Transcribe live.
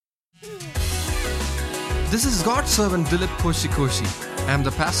This is God's servant Dilip Koshi. I am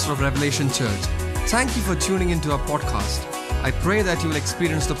the pastor of Revelation Church. Thank you for tuning into our podcast. I pray that you will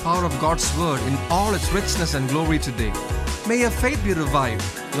experience the power of God's word in all its richness and glory today. May your faith be revived,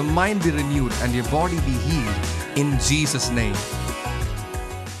 your mind be renewed, and your body be healed in Jesus' name.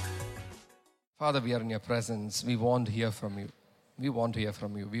 Father, we are in your presence. We want to hear from you. We want to hear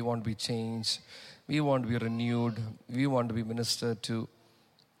from you. We want to be changed. We want to be renewed. We want to be ministered to.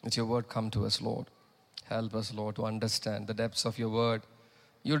 Let your word come to us, Lord. Help us, Lord, to understand the depths of your word.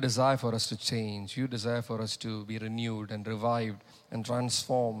 You desire for us to change. You desire for us to be renewed and revived and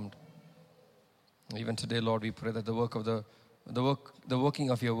transformed. Even today, Lord, we pray that the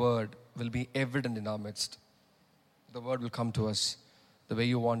working of your word will be evident in our midst. The word will come to us the way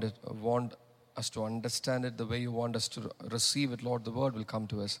you want us to understand it, the way you want us to receive it, Lord. The word will come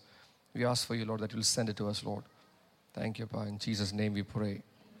to us. We ask for you, Lord, that you will send it to us, Lord. Thank you, Pa. In Jesus' name we pray.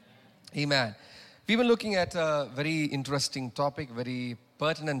 Amen. We've been looking at a very interesting topic, very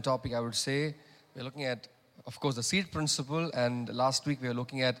pertinent topic, I would say. We're looking at, of course, the seed principle, and last week we were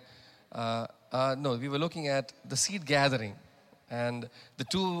looking at, the seed gathering, and the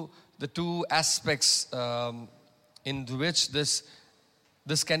two aspects into which this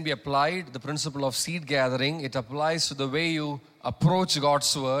can be applied. The principle of seed gathering, it applies to the way you approach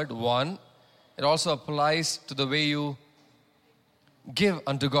God's word, one. It also applies to the way you give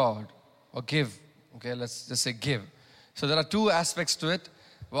unto God, or give. Okay, let's just say give. So there are two aspects to it.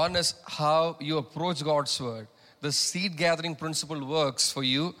 One is how you approach God's word. The seed gathering principle works for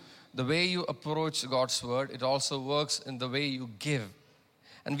you. The way you approach God's word, it also works in the way you give.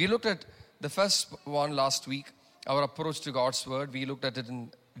 And we looked at the first one last week, our approach to God's word. We looked at it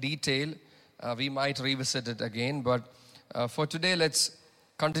in detail. We might revisit it again. But for today, let's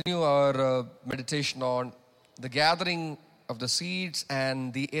continue our meditation on the gathering of the seeds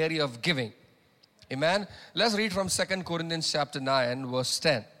and the area of giving. Amen. Let's read from 2 Corinthians chapter 9, verse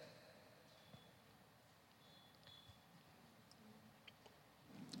 10.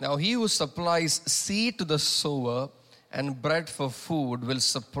 Now he who supplies seed to the sower and bread for food will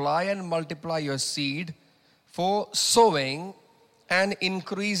supply and multiply your seed for sowing and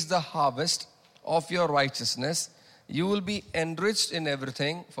increase the harvest of your righteousness. You will be enriched in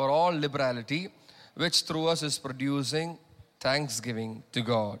everything for all liberality, which through us is producing thanksgiving to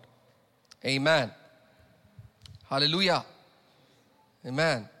God. Amen. Hallelujah.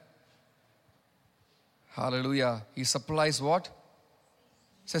 Amen. Hallelujah. He supplies what?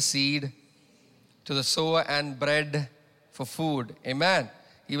 It's a seed to the sower and bread for food. Amen.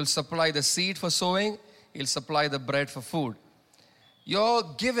 He will supply the seed for sowing. He'll supply the bread for food. Your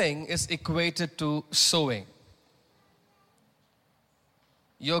giving is equated to sowing.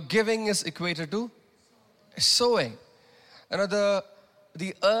 Your giving is equated to sowing.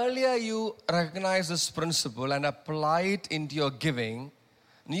 The earlier you recognize this principle and apply it into your giving,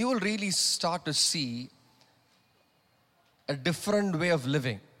 you will really start to see a different way of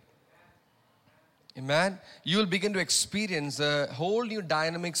living. Amen. You will begin to experience a whole new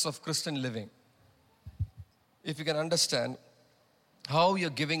dynamics of Christian living. If you can understand how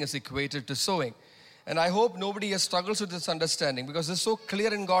your giving is equated to sowing. And I hope nobody here struggles with this understanding, because it's so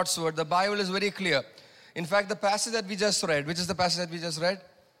clear in God's word. The Bible is very clear. In fact, the passage that we just read, which is the passage that we just read?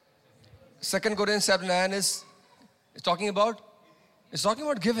 2 Corinthians chapter 9 is talking about? It's talking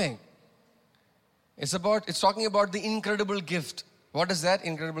about giving. It's talking about the incredible gift. What is that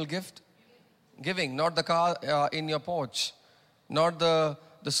incredible gift? Giving. Not the car in your porch. Not the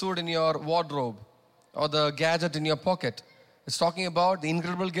suit in your wardrobe. Or the gadget in your pocket. It's talking about the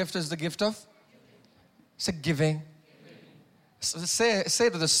incredible gift is the gift of? Say giving. So say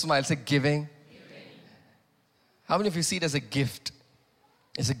it with a smile. Say giving. How many of you see it as a gift?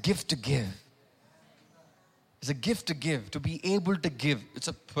 It's a gift to give. It's a gift to give, to be able to give. It's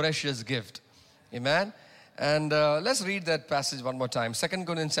a precious gift. Amen? And let's read that passage one more time. 2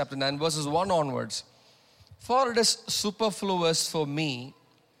 Corinthians chapter 9, verses 1 onwards. For it is superfluous for me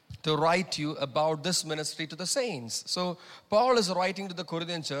to write you about this ministry to the saints. So Paul is writing to the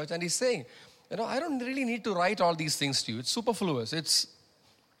Corinthian church, and he's saying, I don't really need to write all these things to you. It's superfluous. It's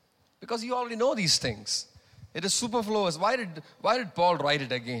because you already know these things. It is superfluous. Why did Paul write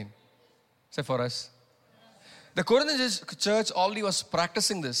it again? Say for us. The Corinthian church already was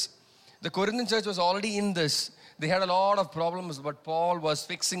practicing this. The Corinthian church was already in this. They had a lot of problems, but Paul was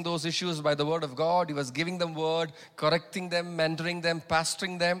fixing those issues by the word of God. He was giving them word, correcting them, mentoring them,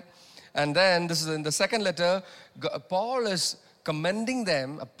 pastoring them. And then, this is in the second letter, Paul is commending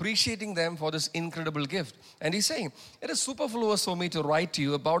them, appreciating them for this incredible gift. And he's saying, it is superfluous for me to write to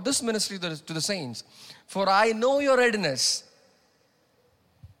you about this ministry to the saints. For I know your readiness.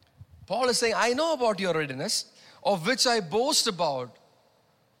 Paul is saying, I know about your readiness, of which I boast about.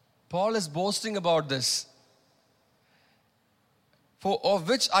 Paul is boasting about this. For of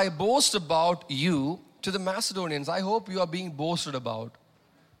which I boast about you to the Macedonians. I hope you are being boasted about,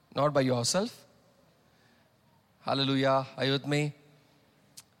 not by yourself. Hallelujah. Are you with me?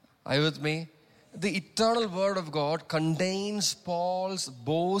 Are you with me? The eternal word of God contains Paul's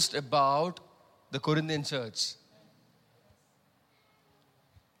boast about the Corinthian church.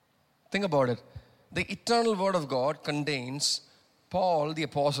 Think about it. The eternal word of God contains Paul, the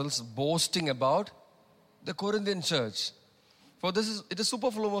apostle's boasting about the Corinthian church. For it is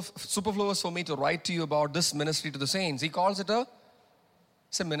superfluous for me to write to you about this ministry to the saints. He calls it a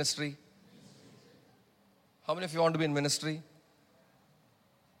ministry. How many of you want to be in ministry?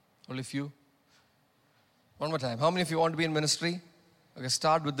 Only few. One more time. How many of you want to be in ministry? Okay,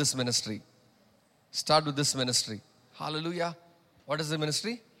 start with this ministry. Start with this ministry. Hallelujah. What is the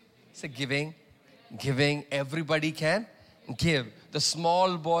ministry? Say giving. Giving. Everybody can give. The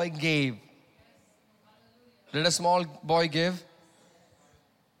small boy gave. Did a small boy give?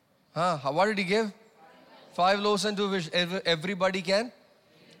 What did he give? 5 loaves and 2 fish. Everybody can?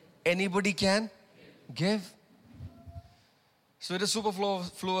 Anybody can give. So it is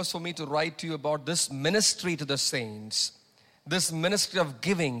superfluous for me to write to you about this ministry to the saints. This ministry of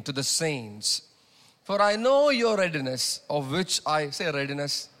giving to the saints. For I know your readiness, of which I say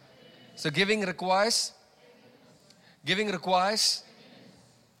readiness. So giving requires.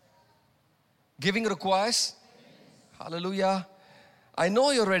 Hallelujah. I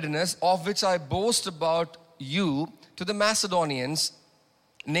know your readiness, of which I boast about you to the Macedonians,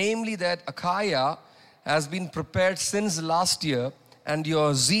 namely that Achaia has been prepared since last year, and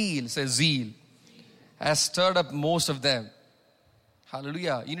your zeal, say zeal, has stirred up most of them.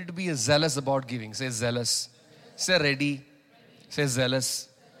 Hallelujah. You need to be zealous about giving. Say zealous. Say ready. Say zealous.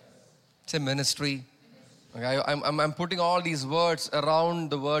 Say ministry. Okay, I'm putting all these words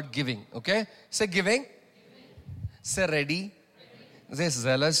around the word giving. Okay? Say giving. Say ready. Say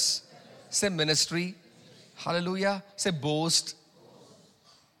zealous. Say ministry. Hallelujah. Say boast.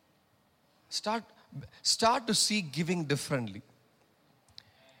 Start to see giving differently.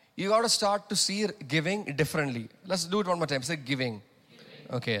 You got to start to see giving differently. Let's do it one more time. Say giving.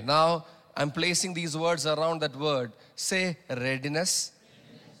 Okay, now I'm placing these words around that word. Say readiness.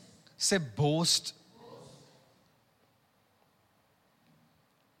 Say boast.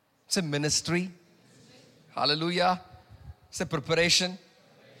 Say ministry. Hallelujah. Say preparation.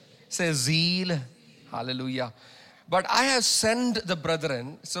 Say zeal. Hallelujah. But I have sent the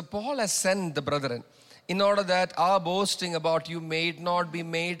brethren. So Paul has sent the brethren in order that our boasting about you may not be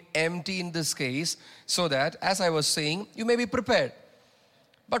made empty in this case, so that, as I was saying, you may be prepared.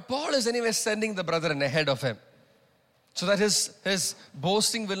 But Paul is anyway sending the brethren ahead of him, so that his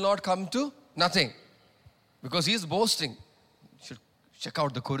boasting will not come to nothing. Because he is boasting. You should check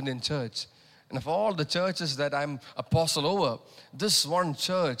out the Corinthian church. And of all the churches that I'm apostle over, this one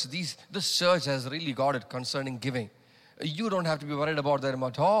church, this church has really got it concerning giving. You don't have to be worried about them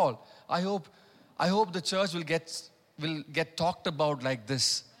at all. I hope the church will get talked about like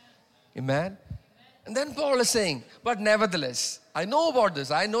this. Amen? And then Paul is saying, but nevertheless, I know about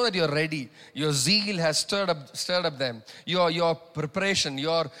this. I know that you're ready. Your zeal has stirred up them. Your preparation,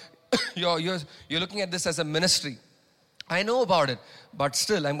 you're looking at this as a ministry. I know about it. But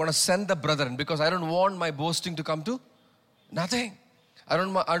still, I'm going to send the brethren, because I don't want my boasting to come to nothing. I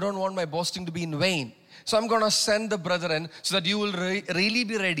don't want my boasting to be in vain. So I'm going to send the brethren so that you will really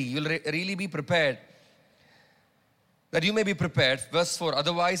be ready. You'll really be prepared. That you may be prepared. Verse 4.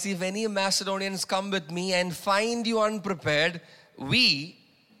 Otherwise, if any Macedonians come with me and find you unprepared, we,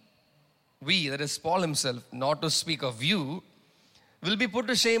 that is Paul himself, not to speak of you, will be put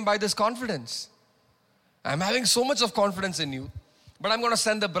to shame by this confidence. I'm having so much of confidence in you, but I'm going to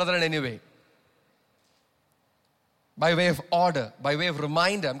send the brethren anyway. By way of order, by way of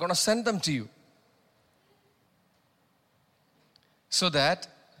reminder, I'm going to send them to you. So that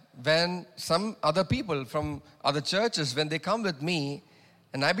when some other people from other churches, when they come with me,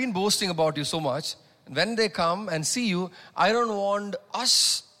 and I've been boasting about you so much, when they come and see you, I don't want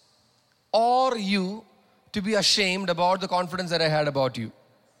us or you to be ashamed about the confidence that I had about you.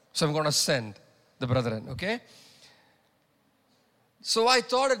 So I'm going to send the brethren, okay? So I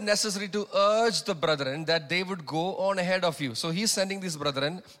thought it necessary to urge the brethren that they would go on ahead of you. So he's sending these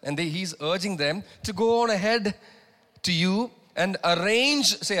brethren, and he's urging them to go on ahead to you and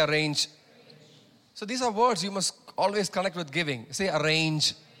arrange. Say arrange. So these are words you must always connect with giving. Say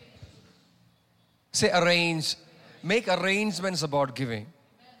arrange. Say arrange. Make arrangements about giving.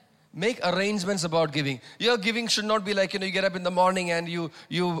 Make arrangements about giving. Your giving should not be like, you get up in the morning and you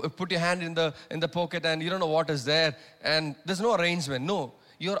put your hand in the pocket and you don't know what is there and there's no arrangement. No.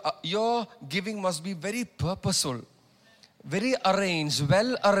 Your giving must be very purposeful, very arranged,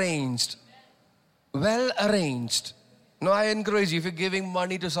 well arranged. Well arranged. No, I encourage you, if you're giving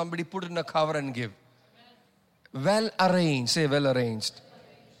money to somebody, put it in a cover and give. Well arranged. Say well arranged.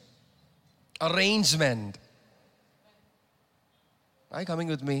 Arrangement. Are you coming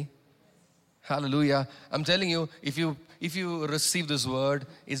with me? Hallelujah. I'm telling you, if you receive this word,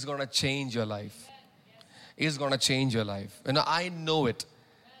 it's going to change your life. It's going to change your life. And I know it,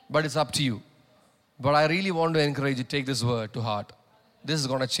 but it's up to you. But I really want to encourage you, take this word to heart. This is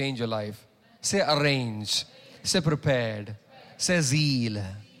going to change your life. Say arrange. Say prepared. Say zeal.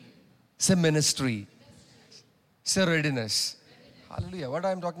 Say ministry. Say readiness. Hallelujah. What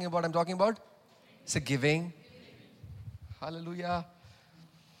I'm talking about? I'm talking about say giving. Hallelujah.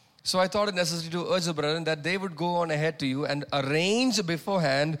 So I thought it necessary to urge the brethren that they would go on ahead to you and arrange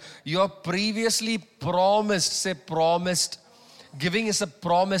beforehand your previously promised. Say promised. Giving is a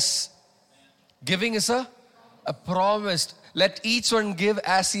promise. Giving is a promise. Let each one give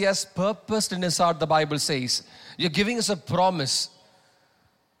as he has purposed in his heart, the Bible says. Your giving is a promise.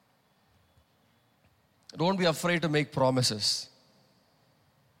 Don't be afraid to make promises.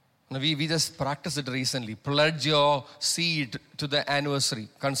 We just practiced it recently. Pledge your seed to the anniversary,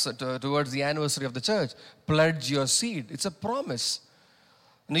 towards the anniversary of the church. Pledge your seed. It's a promise.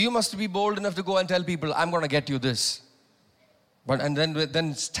 Now you must be bold enough to go and tell people, I'm going to get you this. And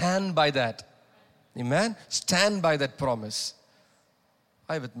then stand by that. Amen? Stand by that promise.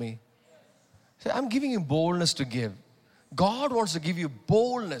 Are you with me? Say, I'm giving you boldness to give. God wants to give you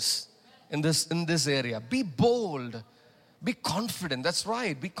boldness in this area. Be bold. Be confident. That's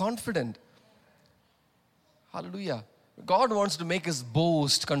right. Be confident. Hallelujah. God wants to make us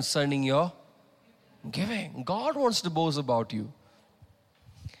boast concerning your giving. God wants to boast about you.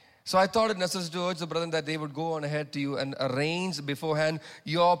 So I thought it necessary to urge the brethren that they would go on ahead to you and arrange beforehand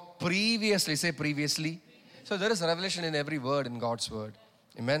your previously. Say previously. So there is revelation in every word in God's word.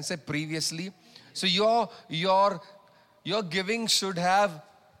 Amen. Say previously. So your giving should have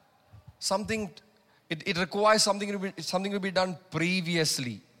something. It requires something to be done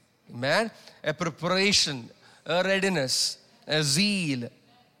previously. Amen. A preparation, a readiness, a zeal.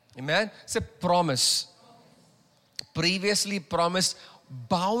 Amen. Say promise. Previously promised.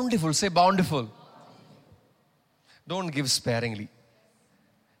 Bountiful. Say bountiful. Don't give sparingly.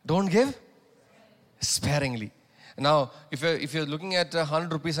 Don't give sparingly. Now, if you're looking at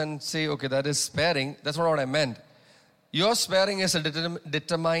 100 rupees and say, okay, that is sparing, that's not what I meant. Your sparing is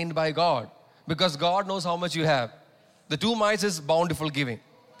determined by God. Because God knows how much you have. The 2 mites is bountiful giving.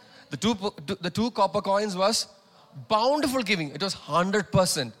 The two copper coins was bountiful giving. It was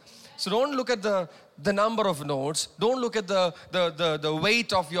 100%. So don't look at the number of notes. Don't look at the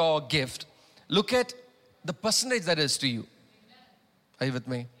weight of your gift. Look at the percentage that is to you. Are you with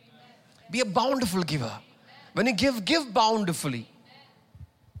me? Be a bountiful giver. When you give bountifully.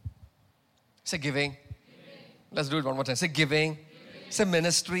 Say giving. Let's do it one more time. Say giving. Say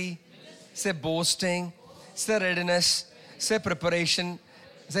ministry. Say boasting. Say readiness. Say preparation.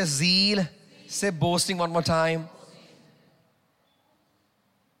 Say zeal. Say boasting one more time.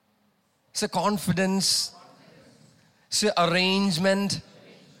 Say confidence. Say arrangement.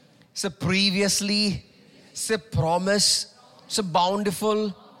 Say previously. Say promise. Say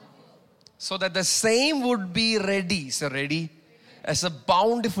bountiful. So that the same would be ready. Say ready. As a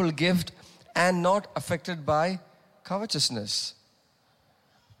bountiful gift and not affected by covetousness.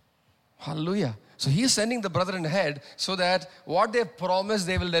 Hallelujah. So he is sending the brethren ahead so that what they promise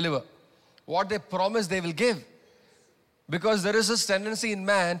they will deliver. What they promise they will give. Because there is this tendency in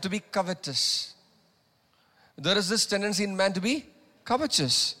man to be covetous. There is this tendency in man to be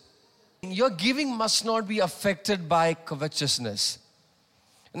covetous. Your giving must not be affected by covetousness.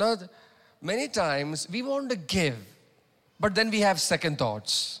 Now, many times we want to give, but then we have second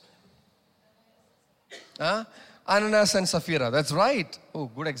thoughts. Ananias and Sapphira, that's right. Oh,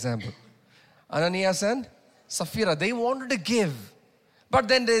 good example. Ananias and Sapphira, they wanted to give, but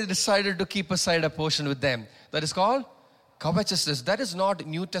then they decided to keep aside a portion with them. That is called covetousness. That is not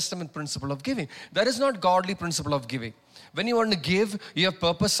New Testament principle of giving. That is not godly principle of giving. When you want to give, you have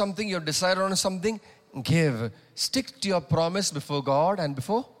purposed something, you have decided on something, give. Stick to your promise before God and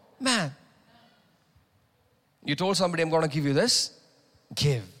before man. You told somebody, I'm going to give you this,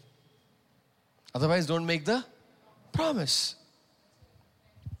 give. Otherwise, don't make the promise.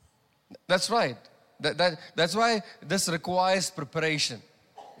 That's right. That's why this requires preparation.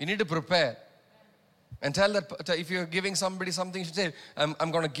 You need to prepare. And tell that, if you're giving somebody something, you should say,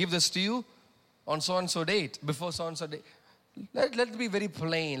 I'm going to give this to you on so-and-so date, before so-and-so date. Let it be very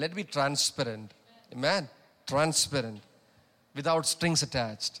plain. Let it be transparent. Amen? Transparent. Without strings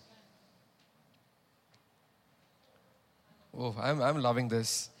attached. Oh, I'm loving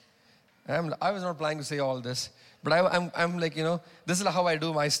this. I was not planning to say all this. But I'm like, this is how I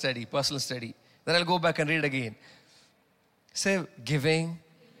do my study, personal study. Then I'll go back and read again. Say giving.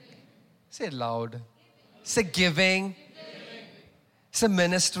 Say it loud. Say giving. Say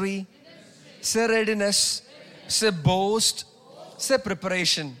ministry. Say readiness. Say boast. Say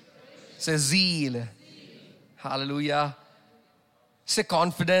preparation. Say zeal. Hallelujah. Say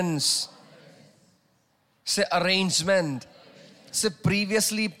confidence. Say arrangement. Say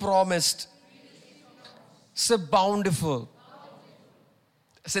previously promised. Say bountiful.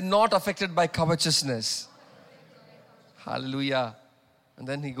 Say not affected by covetousness. Hallelujah. And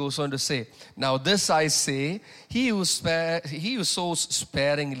then he goes on to say, now this I say, he who sows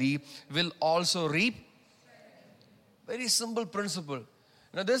sparingly will also reap. Very simple principle.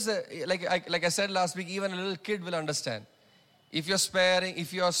 Now this, like I said last week, even a little kid will understand. If you're sparing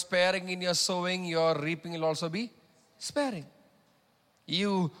in your sowing, your reaping will also be sparing.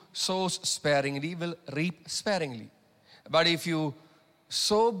 You sow sparingly will reap sparingly. But if you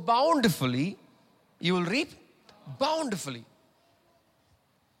sow bountifully, you will reap bountifully.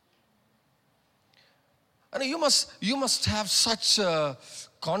 And you must have such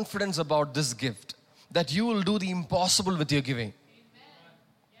confidence about this gift that you will do the impossible with your giving.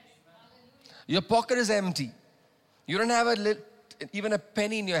 Your pocket is empty. You don't have even a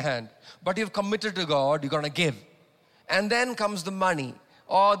penny in your hand. But you've committed to God, you're going to give. And then comes the money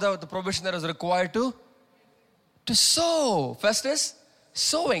or the provision that is required to sow. First is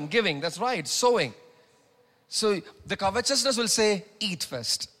sowing, giving. That's right, sowing. So the covetousness will say, eat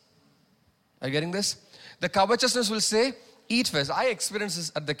first. Are you getting this? The covetousness will say, eat first. I experienced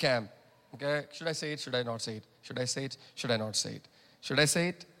this at the camp. Okay, should I say it? Should I not say it? Should I say it? Should I not say it? Should I say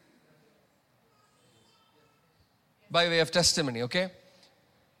it? By way of testimony, okay?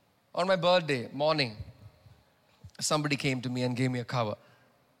 On my birthday morning, somebody came to me and gave me a cover.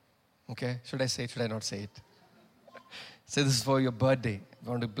 Okay, should I say it? Should I not say it? Say, this is for your birthday. I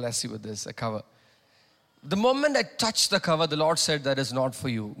want to bless you with this, a cover. The moment I touched the cover, the Lord said, that is not for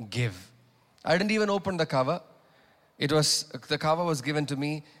you, give. I didn't even open the cover. The cover was given to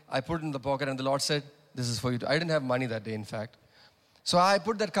me. I put it in the pocket and the Lord said, this is for you. I didn't have money that day, in fact. So I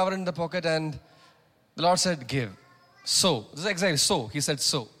put that cover in the pocket and the Lord said, give. Sow. This is exactly sow. He said,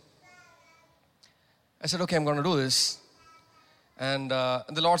 sow. I said, okay, I'm going to do this. And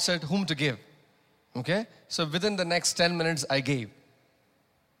the Lord said, whom to give? Okay? So within the next 10 minutes, I gave.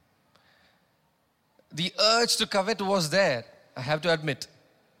 The urge to covet was there, I have to admit.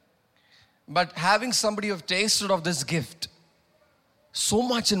 But having somebody who have tasted of this gift so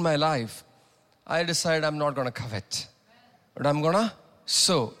much in my life, I decided I'm not going to covet. But I'm going to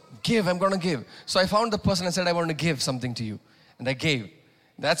sow. Give, I'm going to give. So I found the person and said, I want to give something to you. And I gave.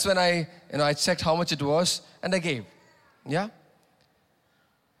 That's when I checked how much it was and I gave. Yeah?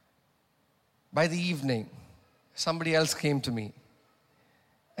 By the evening, somebody else came to me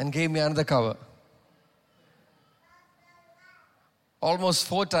and gave me another cover. Almost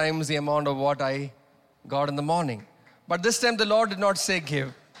 4 times the amount of what I got in the morning. But this time the Lord did not say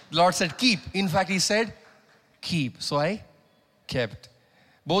give. The Lord said keep. In fact, He said keep. So I kept.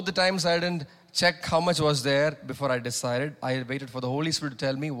 Both the times I didn't check how much was there before I decided. I waited for the Holy Spirit to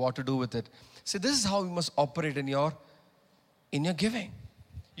tell me what to do with it. See, this is how you must operate in your giving.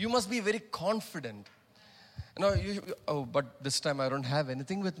 You must be very confident. But this time I don't have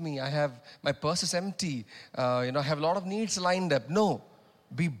anything with me. My purse is empty. I have a lot of needs lined up. No,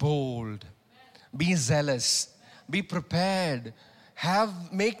 be bold. Be zealous. Be prepared.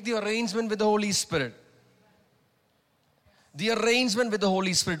 Make the arrangement with the Holy Spirit. The arrangement with the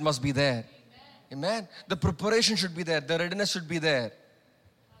Holy Spirit must be there. Amen. The preparation should be there. The readiness should be there.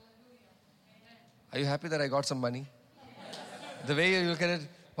 Are you happy that I got some money? The way you look at it,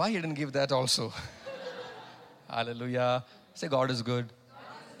 why you didn't give that also? Hallelujah. Say, God is good.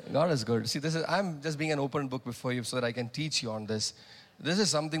 God is good. See, I'm just being an open book before you so that I can teach you on this. This is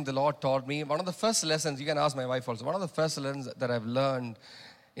something the Lord taught me. One of the first lessons, you can ask my wife also, one of the first lessons that I've learned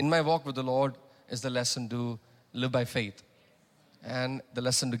in my walk with the Lord is the lesson to live by faith and the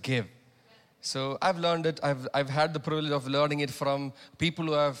lesson to give. So I've learned it. I've had the privilege of learning it from people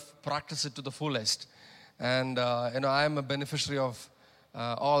who have practiced it to the fullest. And, I am a beneficiary of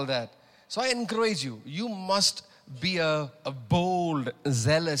all that. So I encourage you. You must be a bold,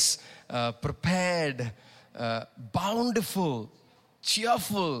 zealous, prepared, bountiful,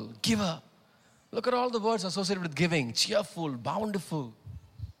 cheerful giver Look at all the words associated with giving. Cheerful, bountiful.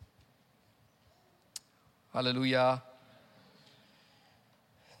 Hallelujah.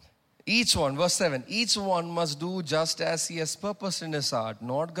 Each one, verse 7, each one must do just as he has purposed in his heart,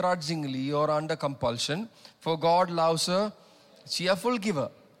 not grudgingly or under compulsion, for God loves a cheerful giver.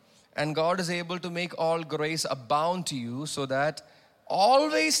 And God is able to make all grace abound to you, so that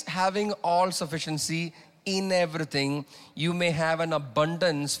always having all sufficiency in everything, you may have an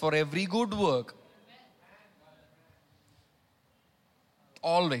abundance for every good work.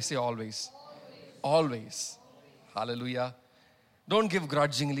 Always, say always. Always. Hallelujah. Don't give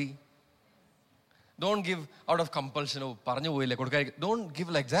grudgingly. Don't give out of compulsion. Don't give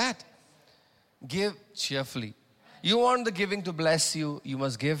like that. Give cheerfully. You want the giving to bless you, you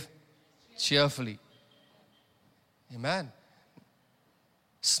must give cheerfully. Amen.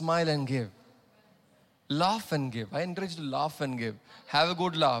 Smile and give. Laugh and give. I encourage you to laugh and give. Have a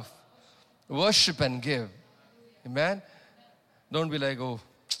good laugh. Worship and give. Amen. Don't be like, oh,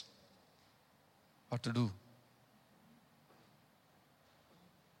 what to do?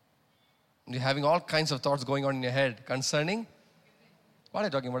 You're having all kinds of thoughts going on in your head concerning, what are you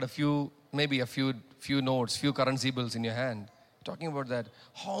talking about? Maybe a few notes, few currency bills in your hand. Talking about that.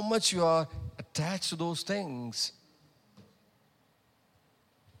 How much you are attached to those things.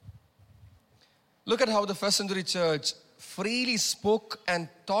 Look at how the first century church freely spoke and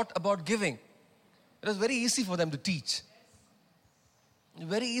taught about giving. It was very easy for them to teach.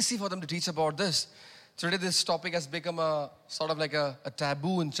 Very easy for them to teach about this. Today this topic has become a sort of like a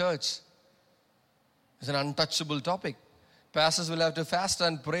taboo in church. It's an untouchable topic. Pastors will have to fast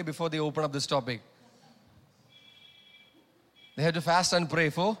and pray before they open up this topic. They have to fast and pray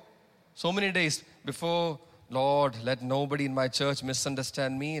for so many days before, Lord, let nobody in my church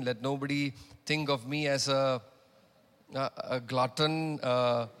misunderstand me. Let nobody think of me as a glutton,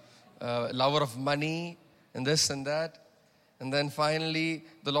 lover of money, and this and that. And then finally,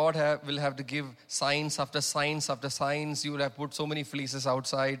 the Lord will have to give signs after signs after signs. You will have put so many fleeces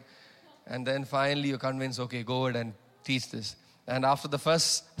outside. And then finally you're convinced, okay, go ahead and teach this. And after the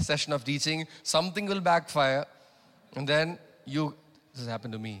first session of teaching, something will backfire. And then this has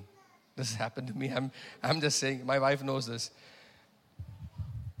happened to me. This has happened to me. I'm just saying, my wife knows this.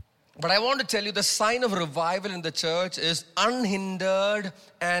 But I want to tell you, the sign of revival in the church is unhindered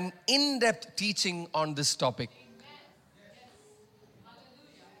and in-depth teaching on this topic.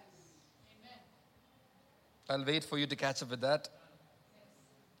 I'll wait for you to catch up with that.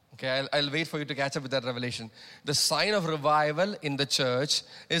 Okay, I'll wait for you to catch up with that revelation. The sign of revival in the church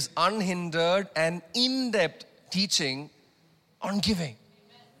is unhindered and in-depth teaching on giving.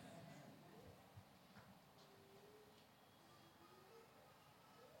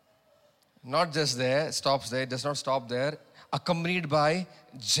 Not just there, stops there, does not stop there. Accompanied by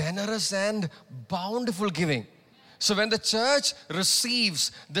generous and bountiful giving. So when the church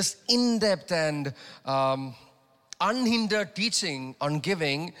receives this in-depth and unhindered teaching on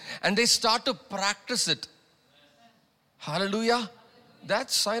giving, and they start to practice it, hallelujah,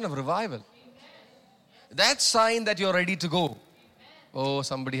 that's sign of revival. That's sign that you're ready to go. Oh,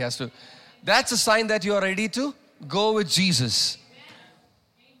 somebody has to. That's a sign that you're ready to go with Jesus.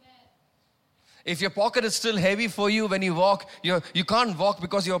 If your pocket is still heavy for you when you walk, you can't walk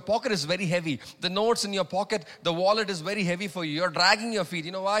because your pocket is very heavy. The notes in your pocket, the wallet is very heavy for you. You're dragging your feet.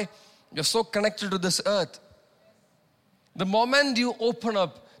 You know why? You're so connected to this earth. The moment you open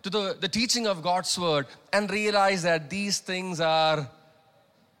up to the teaching of God's word and realize that these things are,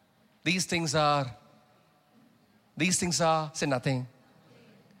 say nothing.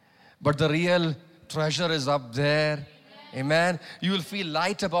 But the real treasure is up there. Amen. You will feel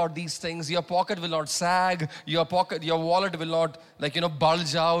light about these things. Your pocket will not sag. Your wallet will not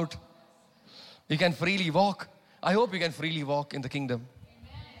bulge out. You can freely walk. I hope you can freely walk in the kingdom.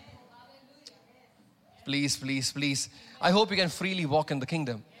 Please, please, please. I hope you can freely walk in the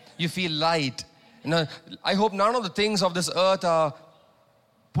kingdom. You feel light. I hope none of the things of this earth are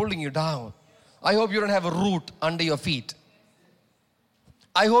pulling you down. I hope you don't have a root under your feet.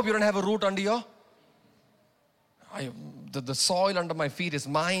 I hope you don't have a root under your... The soil under my feet is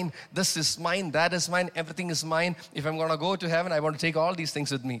mine. This is mine. That is mine. Everything is mine. If I'm going to go to heaven, I want to take all these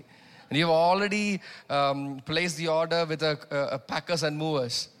things with me. And you've already placed the order with a packers and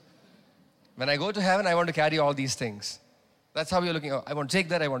movers. When I go to heaven, I want to carry all these things. That's how you're looking. I want to take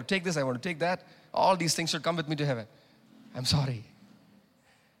that. I want to take this. I want to take that. All these things should come with me to heaven. I'm sorry.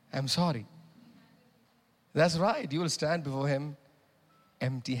 I'm sorry. That's right. You will stand before Him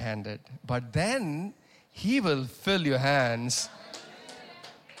empty-handed. But then He will fill your hands,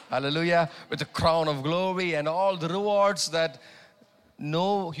 hallelujah, with a crown of glory and all the rewards that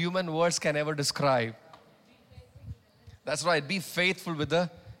no human words can ever describe. That's right. Be faithful with the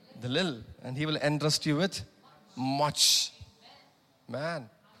little, and He will entrust you with much. Man,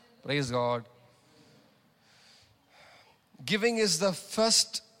 praise God. Giving is the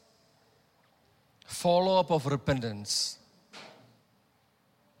first follow-up of repentance.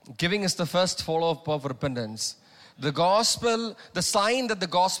 Giving is the first follow-up of repentance. The gospel, the sign that the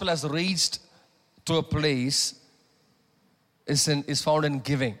gospel has reached to a place is found in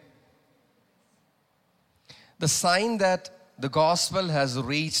giving. The sign that the gospel has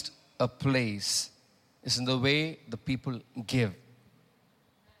reached a place is in the way the people give.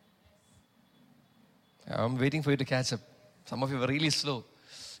 I'm waiting for you to catch up. Some of you are really slow.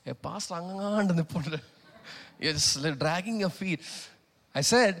 Hey, Pastor, you're just dragging your feet. I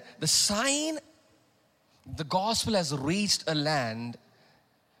said, the sign the gospel has reached a land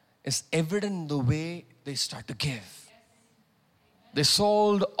is evident in the way they start to give. They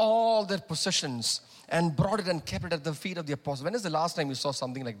sold all their possessions and brought it and kept it at the feet of the apostles. When is the last time you saw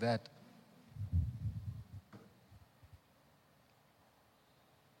something like that?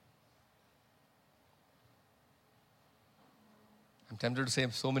 I'm tempted to say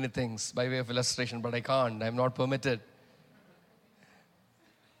so many things by way of illustration, but I can't. I'm not permitted.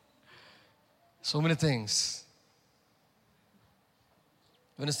 So many things.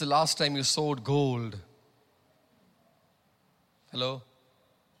 When is the last time you sowed gold? Hello?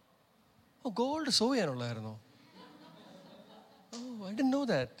 Oh, gold so Oh, I didn't know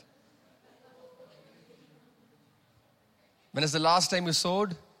that. When is the last time you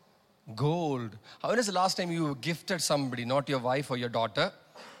sowed gold? When is the last time you gifted somebody, not your wife or your daughter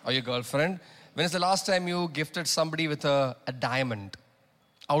or your girlfriend? When is the last time you gifted somebody with a diamond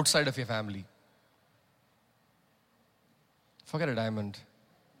outside of your family? Forget a diamond.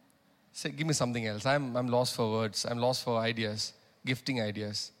 Say, give me something else. I'm lost for words. I'm lost for ideas. Gifting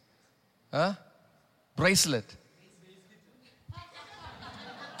ideas. Huh? Bracelet.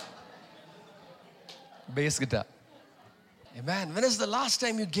 Bass guitar. Hey man, when is the last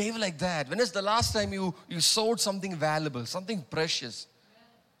time you gave like that? When is the last time you sowed something valuable, something precious?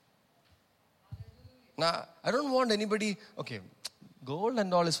 Now, I don't want anybody, okay, gold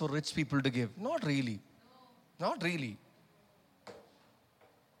and all is for rich people to give. Not really. Not really.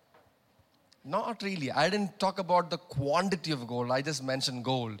 Not really. I didn't talk about the quantity of gold. I just mentioned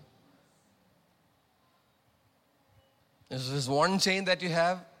gold. Is this one chain that you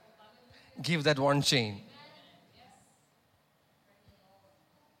have? Give that one chain.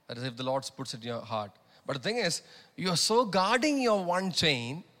 That is if the Lord puts it in your heart. But the thing is, you are so guarding your one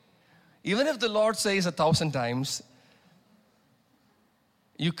chain, even if the Lord says 1,000 times,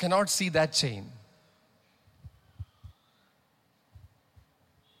 you cannot see that chain.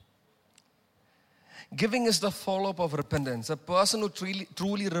 Giving is the follow-up of repentance. A person who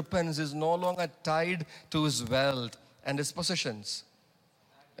truly repents is no longer tied to his wealth and his possessions.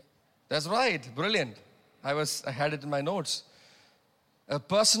 That's right. Brilliant. I had it in my notes. A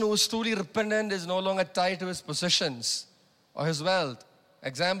person who is truly repentant is no longer tied to his possessions or his wealth.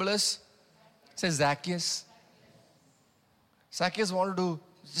 Example is, say Zacchaeus. Zacchaeus wanted to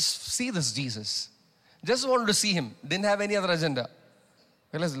just see this Jesus. Just wanted to see him. Didn't have any other agenda.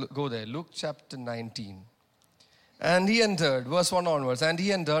 Okay, let's go there. Luke chapter 19. And he entered, verse 1 onwards, and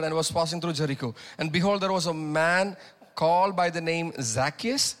he entered and was passing through Jericho. And behold, there was a man called by the name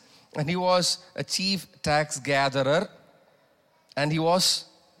Zacchaeus, and he was a chief tax gatherer, and he was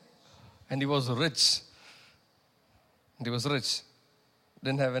rich. And he was rich.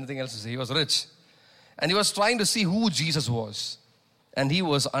 Didn't have anything else to say. He was rich. And he was trying to see who Jesus was. And he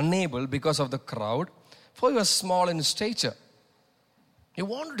was unable because of the crowd, for he was small in stature. He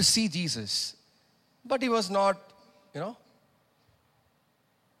wanted to see Jesus, but he was not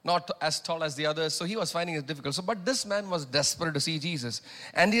as tall as the others, so he was finding it difficult. But this man was desperate to see Jesus,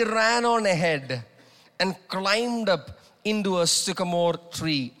 and he ran on ahead and climbed up into a sycamore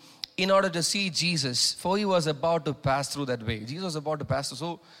tree in order to see Jesus, for he was about to pass through that way. Jesus was about to pass through,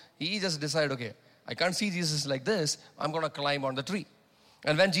 so he just decided, okay, I can't see Jesus like this, I'm going to climb on the tree.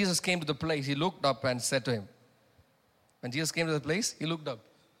 And when Jesus came to the place, he looked up and said to him, when Jesus came to the place, he looked up.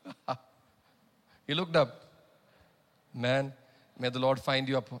 He looked up. Man, may the Lord find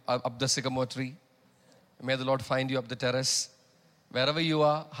you up the sycamore tree. May the Lord find you up the terrace. Wherever you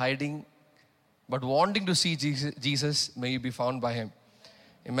are, hiding, but wanting to see Jesus, may you be found by him.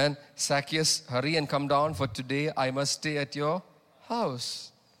 Amen. Zacchaeus, hurry and come down, for today I must stay at your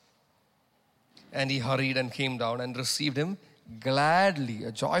house. And he hurried and came down and received him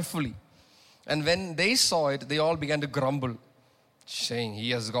gladly, joyfully. And when they saw it, they all began to grumble, saying, he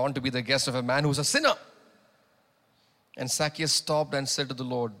has gone to be the guest of a man who's a sinner. And Zacchaeus stopped and said to the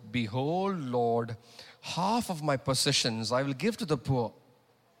Lord, "Behold, Lord, half of my possessions I will give to the poor.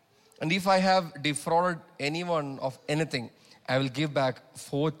 And if I have defrauded anyone of anything, I will give back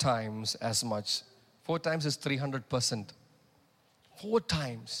 4 times as much." 4 times is 300%. 4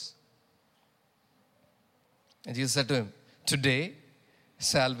 times. And Jesus said to him, "Today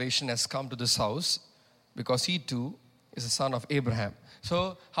salvation has come to this house, because he too is a son of Abraham."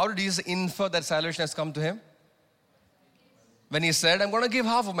 So how did Jesus infer that salvation has come to him? When he said, "I'm going to give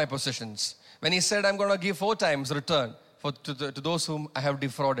half of my possessions." When he said, "I'm going to give 4 times return to those whom I have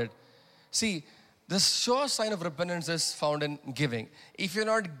defrauded." See, this sure sign of repentance is found in giving. If you're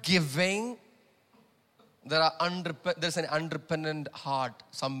not giving, there's an unrepentant heart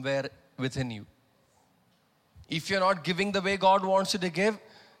somewhere within you. If you're not giving the way God wants you to give,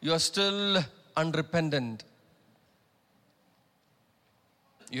 you're still unrepentant.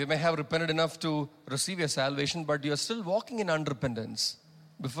 You may have repented enough to receive your salvation, but you're still walking in unrepentance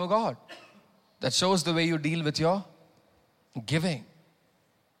before God. That shows the way you deal with your giving.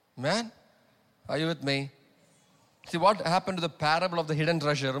 Man, are you with me? See what happened to the parable of the hidden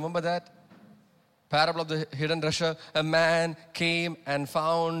treasure? Remember that? Parable of the hidden treasure. A man came and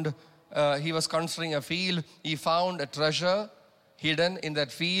found, he was considering a field. He found a treasure hidden in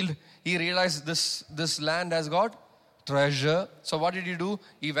that field. He realized this land has got treasure. So what did he do?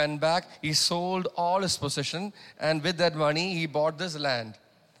 He went back, he sold all his possession, and with that money he bought this land,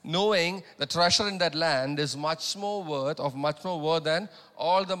 knowing the treasure in that land is much more worth than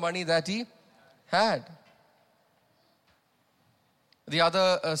all the money that he had. The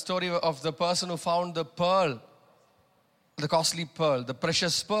other story of the person who found the pearl, the costly pearl, the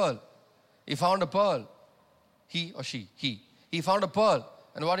precious pearl. He found a pearl. He found a pearl.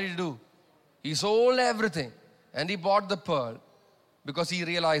 And what did he do? He sold everything and he bought the pearl, because he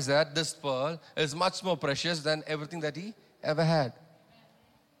realized that this pearl is much more precious than everything that he ever had.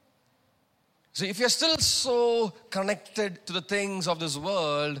 So if you're still so connected to the things of this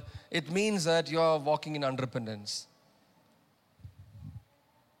world, it means that you're walking in unrepentance.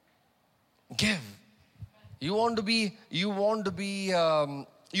 Give. You want to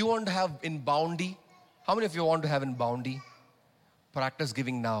have in bounty. How many of you want to have in bounty? Practice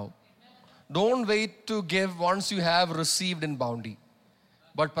giving now. Don't wait to give once you have received in bounty,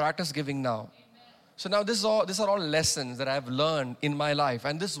 but practice giving now. So now these are all lessons that I have learned in my life,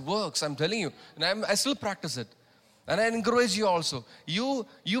 and this works, I'm telling you, and I still practice it. And I encourage you also. You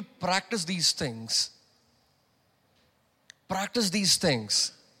practice these things. Practice these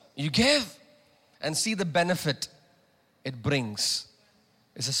things. You give and see the benefit it brings.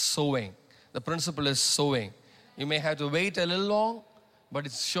 It's a sowing. The principle is sowing. You may have to wait a little long, but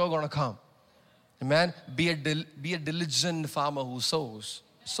it's sure going to come. Amen. Be a diligent farmer who sows.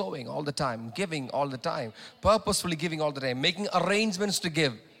 Sowing all the time, giving all the time, purposefully giving all the time, making arrangements to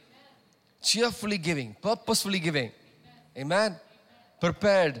give, cheerfully giving, purposefully giving. Amen.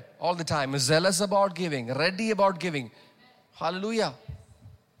 Prepared all the time, zealous about giving, ready about giving. Hallelujah.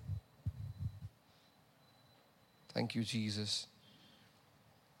 Thank you, Jesus.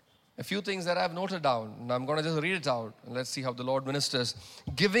 A few things that I've noted down, and I'm going to just read it out, and let's see how the Lord ministers.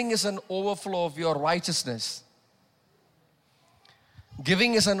 Giving is an overflow of your righteousness.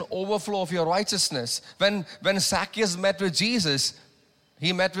 Giving is an overflow of your righteousness. When Zacchaeus met with Jesus,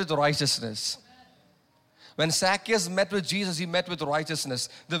 he met with righteousness. When Zacchaeus met with Jesus, he met with righteousness.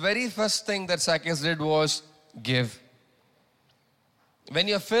 The very first thing that Zacchaeus did was give. When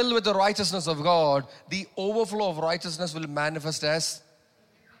you're filled with the righteousness of God, the overflow of righteousness will manifest as,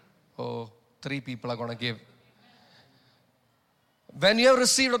 3 people are going to give. When you have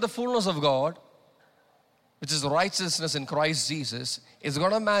received of the fullness of God, which is righteousness in Christ Jesus, is going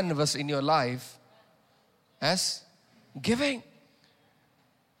to manifest in your life as giving.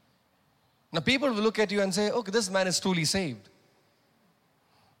 Now people will look at you and say, okay, this man is truly saved.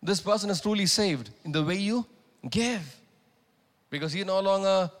 This person is truly saved in the way you give. Because he no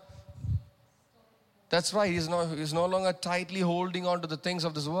longer, that's right, he's no longer tightly holding on to the things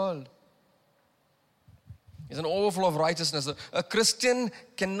of this world. It's an overflow of righteousness. A Christian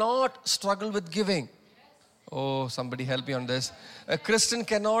cannot struggle with giving. Oh, somebody help me on this. A Christian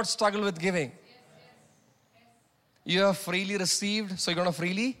cannot struggle with giving. You have freely received, so you're going to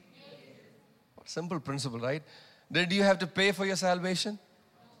freely? Simple principle, right? Did you have to pay for your salvation?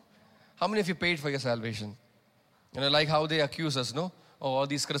 How many of you paid for your salvation? You know, like how they accuse us, no? Oh, all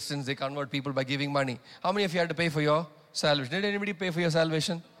these Christians, they convert people by giving money. How many of you had to pay for your salvation? Did anybody pay for your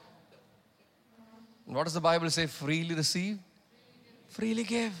salvation? What does the Bible say? Freely receive, freely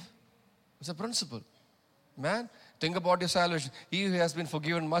give. It's a principle. Man, think about your salvation. He who has been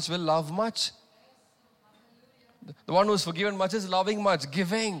forgiven much will love much. The one who is forgiven much is loving much.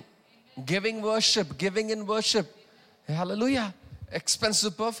 Giving. Giving worship. Giving in worship. Hallelujah.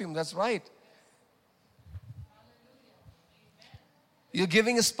 Expensive perfume. That's right. Your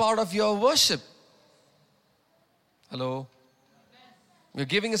giving is part of your worship. Hello. Your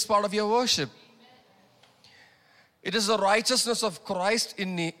giving is part of your worship. It is the righteousness of Christ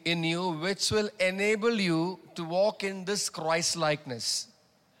in you which will enable you to walk in this Christ-likeness.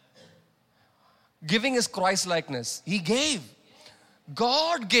 Giving is Christ-likeness. He gave.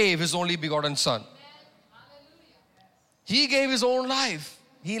 God gave His only begotten Son. He gave His own life.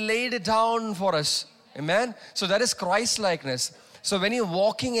 He laid it down for us. Amen? So that is Christ-likeness. So when you're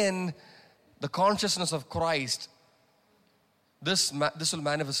walking in the consciousness of Christ, this will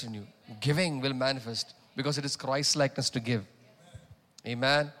manifest in you. Giving will manifest because it is Christ-likeness to give.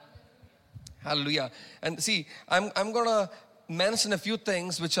 Amen? Hallelujah. And see, I'm going to mention a few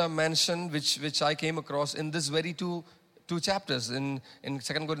things which are mentioned, which I came across in this very two chapters. In 2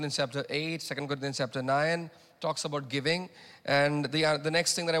 Corinthians chapter 8, 2 Corinthians chapter 9 talks about giving. And the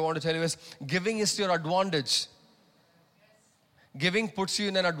next thing that I want to tell you is giving is to your advantage. Giving puts you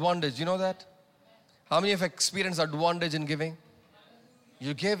in an advantage. You know that? How many have experienced advantage in giving?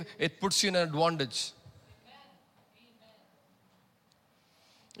 You give, it puts you in an advantage.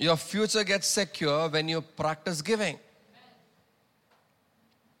 Your future gets secure when you practice giving.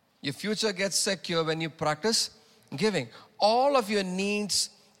 Your future gets secure when you practice giving. All of your needs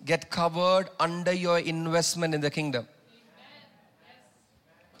get covered under your investment in the kingdom.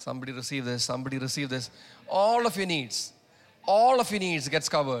 Somebody receive this. Somebody receive this. All of your needs gets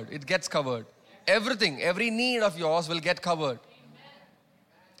covered. It gets covered. Everything, every need of yours will get covered.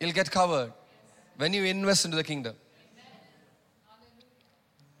 It'll get covered when you invest into the kingdom.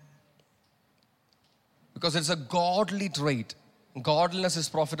 Because it's a godly trait. Godliness is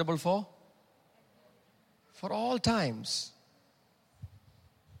profitable for all times.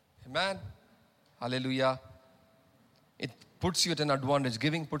 Amen. Hallelujah. It puts you at an advantage.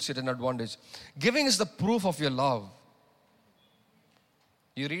 Giving puts you at an advantage. Giving is the proof of your love.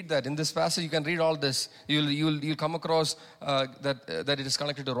 You read that in this passage. You can read all this. You'll come across that it is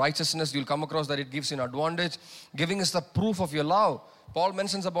connected to righteousness. You'll come across that it gives you an advantage. Giving is the proof of your love. Paul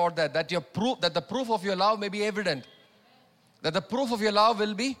mentions about that the proof of your love may be evident. That the proof of your love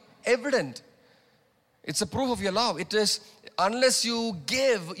will be evident. It's a proof of your love. It is, unless you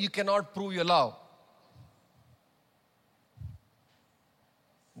give, you cannot prove your love.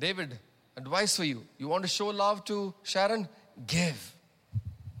 David, advice for you. You want to show love to Sharon? Give.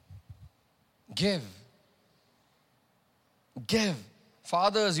 Give. Give.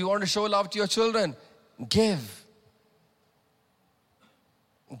 Fathers, you want to show love to your children? Give.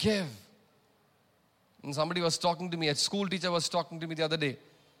 Give. And somebody was talking to me, a school teacher was talking to me the other day.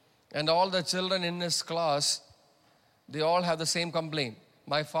 And all the children in his class, they all have the same complaint.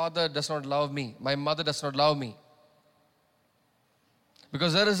 My father does not love me. My mother does not love me.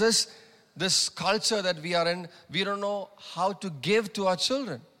 Because there is this culture that we are in, we don't know how to give to our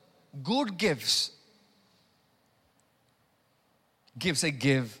children. Good gifts. Give, say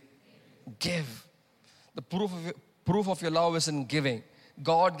give. Give. The proof of your love is in giving.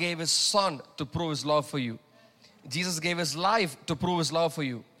 God gave His Son to prove His love for you. Jesus gave His life to prove His love for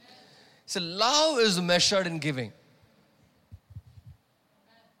you. So love is measured in giving.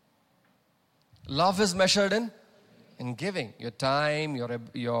 Love is measured in giving. Your time,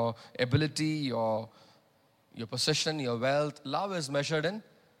 your ability, your possession, your wealth. Love is measured in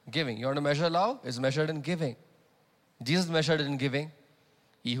giving. You want to measure love? It's measured in giving. Jesus measured it in giving.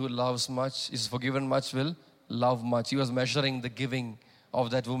 He who loves much, is forgiven much, will love much. He was measuring the giving of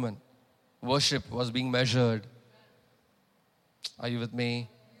that woman. Worship was being measured. Are you with me?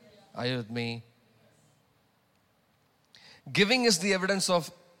 Are you with me? Giving is the evidence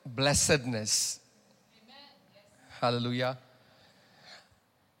of blessedness. Hallelujah.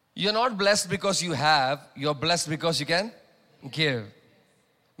 You're not blessed because you have. You're blessed because you can give.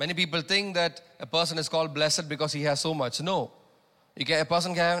 Many people think that a person is called blessed because he has so much. No. A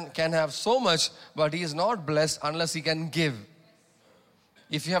person can have so much, but he is not blessed unless he can give.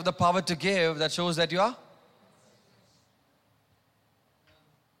 If you have the power to give, that shows that you are.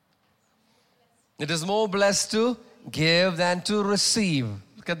 It is more blessed to give than to receive.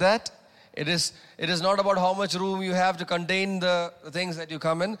 Look at that. It is not about how much room you have to contain the things that you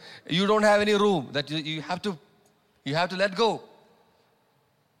come in. You don't have any room. That you have to let go.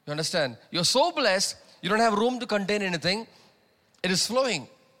 You understand? You're so blessed, you don't have room to contain anything. It is flowing.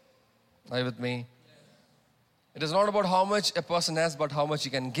 Are you with me? It is not about how much a person has, but how much he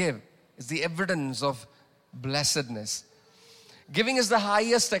can give. It's the evidence of blessedness. Giving is the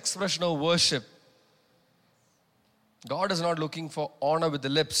highest expression of worship. God is not looking for honor with the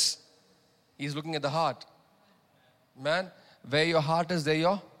lips. He's looking at the heart. Man, where your heart is, there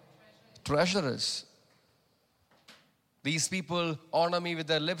your treasure is. These people honor me with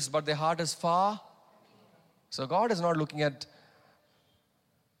their lips, but their heart is far. So God is not looking at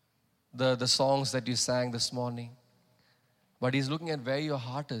the songs that you sang this morning, but He's looking at where your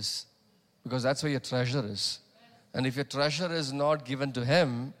heart is, because that's where your treasure is. And if your treasure is not given to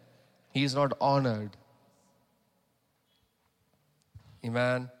Him, He is not honored.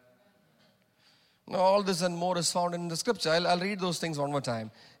 Amen. Now, all this and more is found in the scripture. I'll read those things one more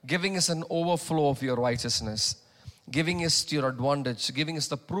time. Giving is an overflow of your righteousness. Giving is to your advantage. Giving is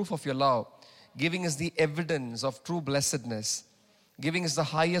the proof of your love. Giving is the evidence of true blessedness. Giving is the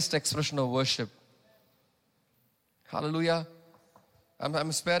highest expression of worship. Hallelujah.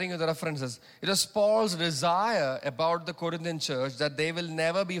 I'm sparing you the references. It was Paul's desire about the Corinthian church that they will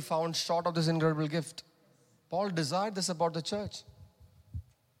never be found short of this incredible gift. Paul desired this about the church.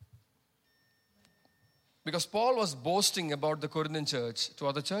 Because Paul was boasting about the Corinthian church to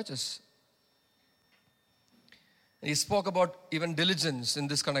other churches. He spoke about even diligence in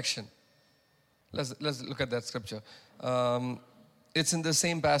this connection. Let's look at that scripture. It's in the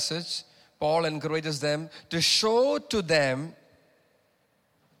same passage. Paul encourages them to show to them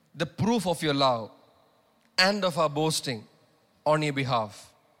the proof of your love and of our boasting on your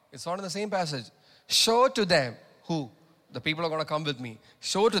behalf. It's not in the same passage. Show to them, who? The people are going to come with me.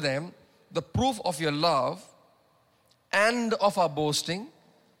 Show to them the proof of your love and of our boasting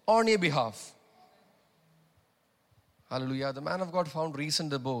on your behalf. Hallelujah. The man of God found reason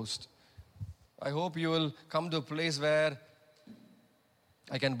to boast. I hope you will come to a place where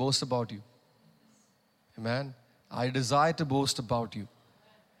I can boast about you. Amen. I desire to boast about you.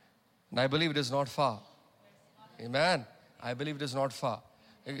 And I believe it is not far. Amen. I believe it is not far.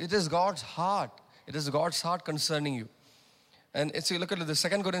 It is God's heart. It is God's heart concerning you. And so you look at the 2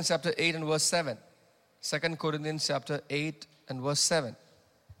 Corinthians chapter 8 and verse 7. 2 Corinthians chapter 8 and verse 7.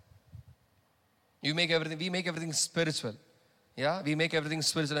 We make everything spiritual. Yeah, we make everything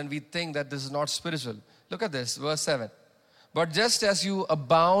spiritual and we think that this is not spiritual. Look at this, verse 7. But just as you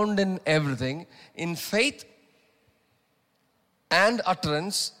abound in everything, in faith and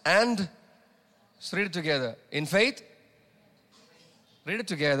utterance and, let's read it together. In faith, read it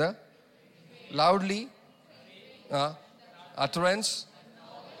together, loudly, utterance,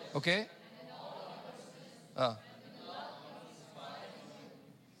 okay?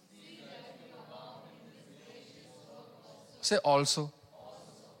 Say also.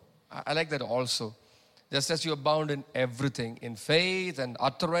 I like that also. Just as you abound in everything, in faith and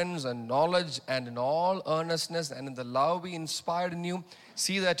utterance and knowledge and in all earnestness and in the love we inspired in you,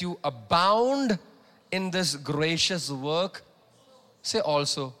 see that you abound in this gracious work. Say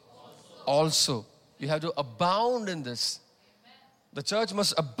also. Also. You have to abound in this. The church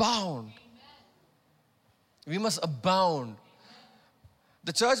must abound. We must abound.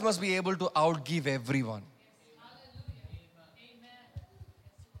 The church must be able to outgive everyone.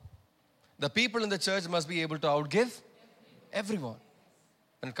 The people in the church must be able to outgive everyone.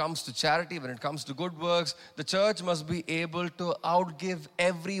 When it comes to charity, when it comes to good works, the church must be able to outgive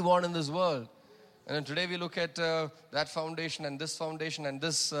everyone in this world. And then today we look at that foundation and this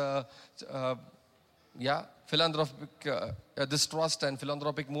philanthropic, this trust and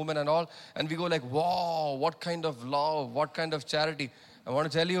philanthropic movement and all. And we go like, wow, what kind of love, what kind of charity. I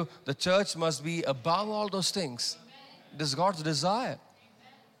want to tell you, the church must be above all those things. It is God's desire.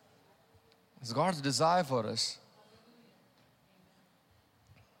 It's God's desire for us.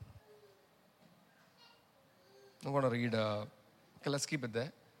 I'm going to read, okay, let's keep it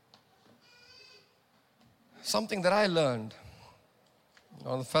there. Something that I learned,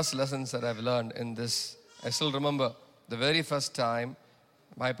 one of the first lessons that I've learned in this, I still remember the very first time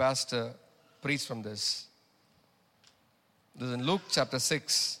my pastor preached from this. This is in Luke chapter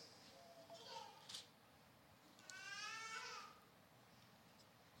 6.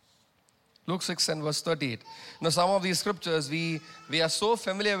 Luke 6 and verse 38. Now some of these scriptures, we are so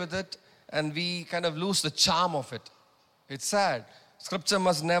familiar with it and we kind of lose the charm of it. It's sad. Scripture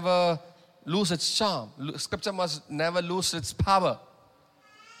must never lose its charm. Scripture must never lose its power.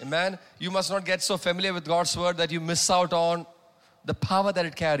 Amen. You must not get so familiar with God's word that you miss out on the power that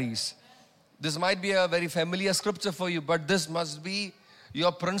it carries. This might be a very familiar scripture for you, but this must be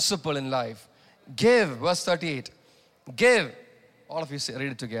your principle in life. Give, verse 38. Give. All of you say,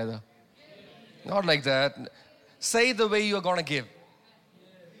 read it together. Not like that. Say the way you're going to give.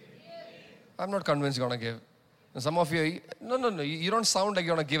 I'm not convinced you're going to give. Some of you, no, you don't sound like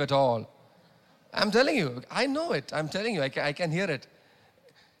you're going to give at all. I'm telling you, I know it. I'm telling you, I can hear it.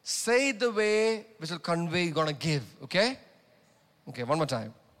 Say it the way which will convey you're going to give. Okay? Okay, one more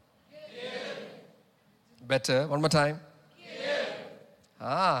time. Give. Better. One more time. Give.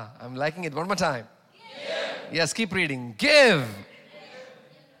 I'm liking it. One more time. Give. Yes, keep reading. Give.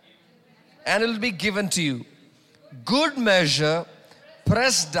 And it will be given to you. Good measure,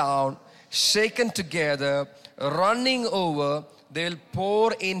 pressed down, shaken together, running over, they will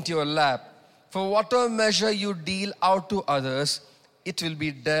pour into your lap. For whatever measure you deal out to others, it will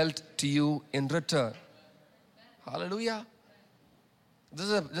be dealt to you in return. Hallelujah. This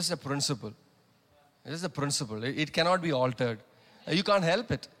is a principle. This is a principle. It cannot be altered. You can't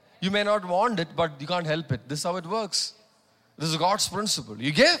help it. You may not want it, but you can't help it. This is how it works. This is God's principle.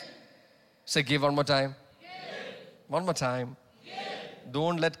 You give. Say, give one more time. Give. One more time. Give.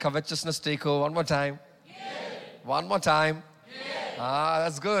 Don't let covetousness take over. One more time. Give. One more time. Give.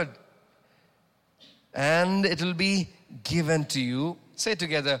 That's good. And it will be given to you. Say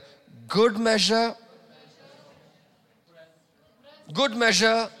together, good measure. Good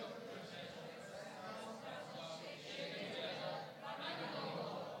measure.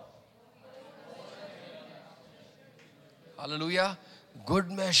 Hallelujah.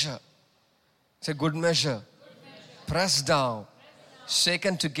 Good measure. Say good measure. Pressed down.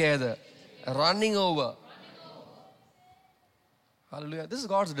 Shaken together. Running over. Hallelujah. This is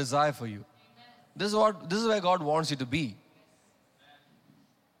God's desire for you. This is where God wants you to be.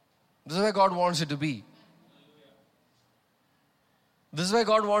 This is where God wants you to be. This is where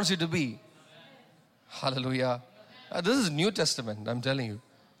God wants you to be. Hallelujah. This is New Testament, I'm telling you.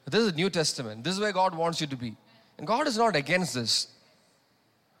 This is New Testament. This is where God wants you to be. And God is not against this.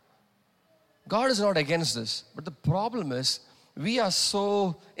 God is not against this. But the problem is, we are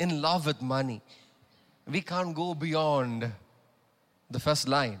so in love with money. We can't go beyond the first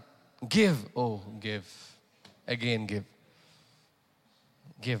line. Give. Oh, give. Again, give.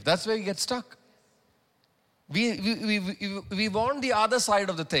 Give. That's where you get stuck. We want the other side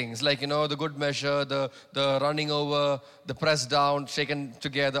of the things, like, the good measure, the running over, the pressed down, shaken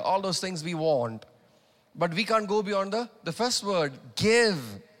together, all those things we want. But we can't go beyond the first word, give.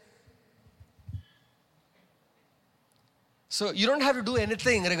 So you don't have to do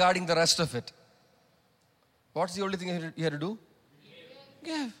anything regarding the rest of it. What's the only thing you have to do?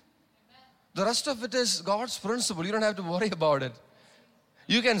 Give. The rest of it is God's principle. You don't have to worry about it.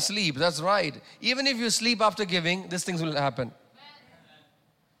 You can sleep, that's right. Even if you sleep after giving, these things will happen.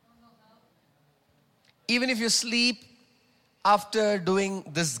 Even if you sleep after doing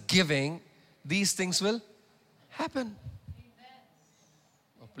this giving, these things will happen.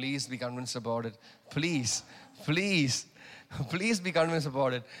 Oh, please be convinced about it. Please be convinced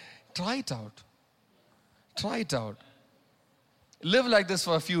about it. Try it out. Try it out. Live like this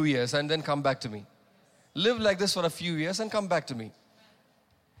for a few years and then come back to me. Live like this for a few years and come back to me.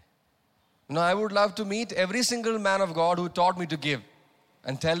 Now, I would love to meet every single man of God who taught me to give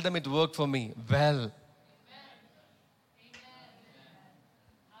and tell them it worked for me. Well,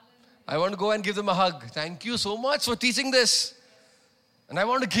 I want to go and give them a hug. Thank you so much for teaching this. And I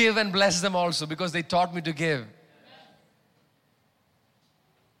want to give and bless them also because they taught me to give.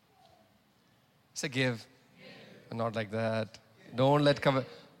 Say give. Not like that. Don't let cover.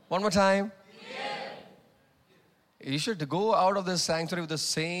 One more time. You should go out of this sanctuary with the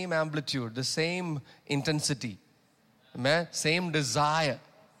same amplitude, the same intensity, amen? Same desire.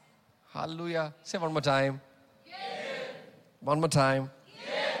 Hallelujah. Say one more time. One more time.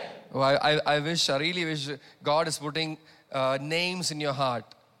 Oh, I really wish God is putting names in your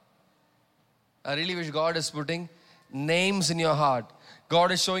heart. I really wish God is putting names in your heart.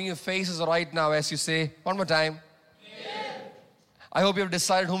 God is showing you faces right now as you say, one more time. I hope you have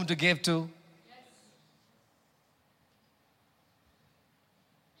decided whom to give to.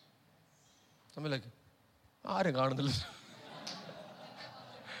 Somebody like, I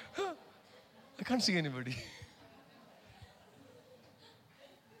can't see anybody.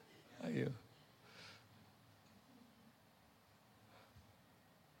 Ayyo.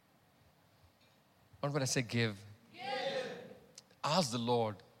 When I say give, ask the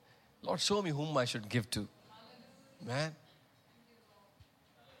Lord, Lord, show me whom I should give to. Man.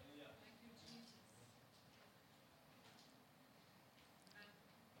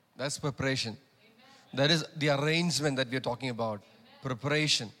 That's preparation. That is the arrangement that we are talking about.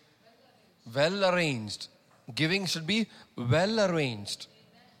 Preparation. Well arranged. Giving should be well arranged.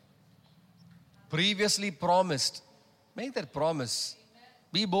 Previously promised. Make that promise.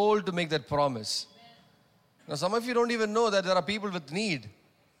 Be bold to make that promise. Now, some of you don't even know that there are people with need.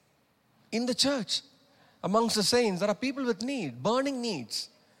 In the church, amongst the saints, there are people with need, burning needs.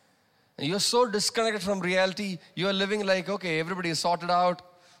 And you're so disconnected from reality, you're living like, okay, everybody is sorted out.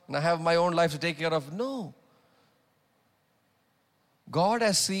 and I have my own life to take care of. No. God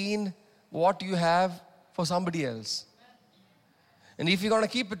has seen what you have for somebody else. And if you're going to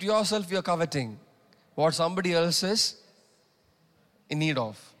keep it to yourself, you're coveting what somebody else is in need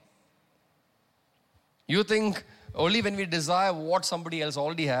of. You think only when we desire what somebody else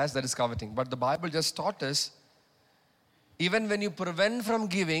already has, that is coveting. But the Bible just taught us, even when you prevent from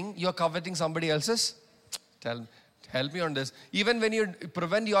giving, you're coveting somebody else's. Help me on this. Even when you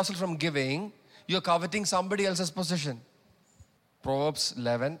prevent yourself from giving, you're coveting somebody else's possession. Proverbs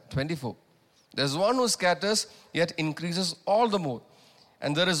 11:24. There's one who scatters, yet increases all the more.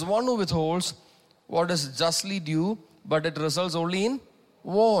 And there is one who withholds what is justly due, but it results only in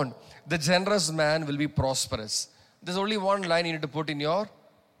want. The generous man will be prosperous. There's only one line you need to put in your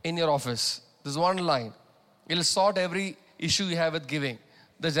office. There's one line. It'll sort every issue you have with giving.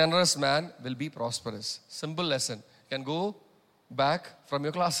 The generous man will be prosperous. Simple lesson. You can go back from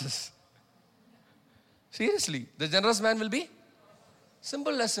your classes. Seriously, the generous man will be?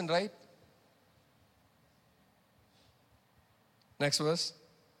 Simple lesson, right? Next verse.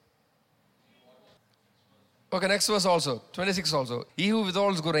 Okay, next verse also. 26 also. He who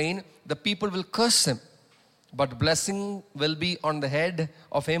withholds grain, the people will curse him, but blessing will be on the head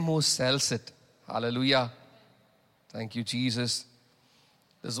of him who sells it. Hallelujah. Thank you, Jesus.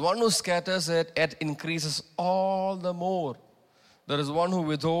 There's one who scatters it, yet increases all the more. There is one who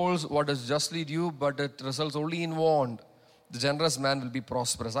withholds what is justly due, but it results only in want. The generous man will be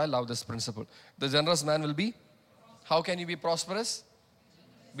prosperous. I love this principle. The generous man will be? How can you be prosperous?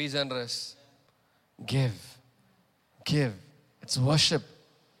 Be generous. Give. Give. It's worship.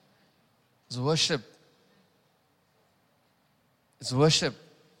 It's worship. It's worship.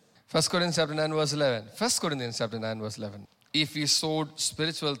 1 Corinthians chapter 9 verse 11. 1 Corinthians chapter 9 verse 11. If he sowed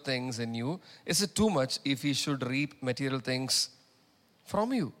spiritual things in you, is it too much if he should reap material things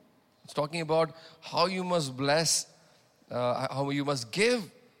from you? It's talking about how you must bless, how you must give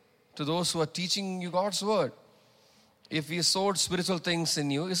to those who are teaching you God's word. If he sowed spiritual things in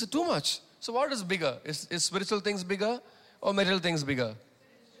you, is it too much? So what is bigger? Is spiritual things bigger or material things bigger?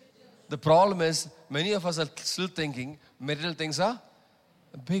 The problem is, many of us are still thinking material things are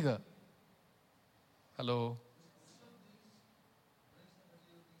bigger. Hello?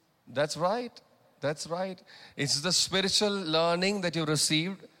 That's right. That's right. It's the spiritual learning that you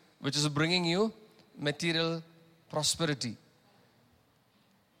received which is bringing you material prosperity.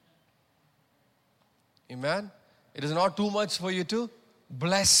 Amen? It is not too much for you to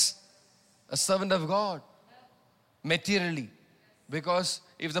bless a servant of God materially. Because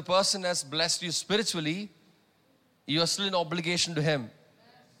if the person has blessed you spiritually, you are still in obligation to him.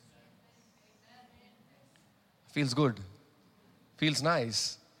 Feels good. Feels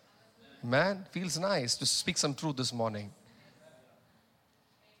nice. Man, feels nice to speak some truth this morning.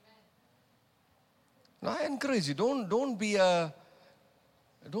 Now I encourage you, don't be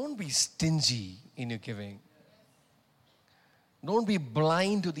stingy in your giving. Don't be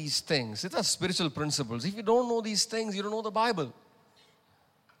blind to these things. These are spiritual principles. If you don't know these things, you don't know the Bible.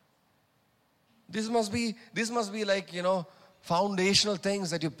 This must be like, foundational things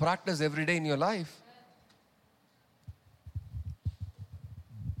that you practice every day in your life.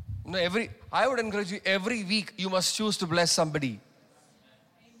 I would encourage you, every week you must choose to bless somebody.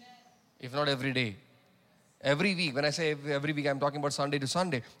 Amen. If not every day. Every week, when I say every week, I'm talking about Sunday to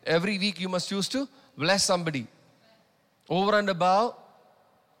Sunday. Every week you must choose to bless somebody. Over and above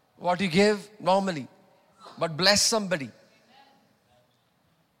what you give normally. But bless somebody.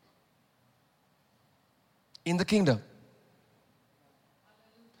 In the kingdom.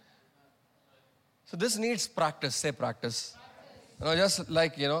 So this needs practice. Say practice. Just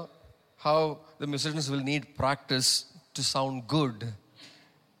like, how the musicians will need practice to sound good.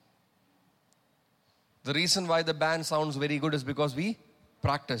 The reason why the band sounds very good is because we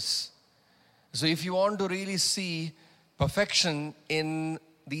practice. So if you want to really see perfection in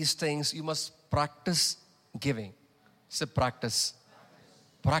these things, you must practice giving. Say practice.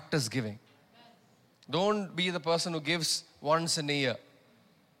 Practice giving. Don't be the person who gives once in a year.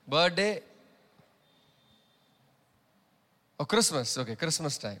 Birthday or Christmas. Okay,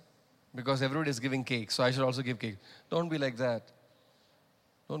 Christmas time. Because everybody is giving cake, so I should also give cake. Don't be like that.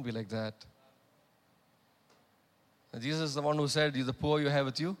 Don't be like that. Jesus is the one who said, the poor you have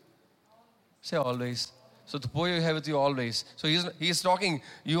with you. Say always. So the poor you have with you always. So he's talking,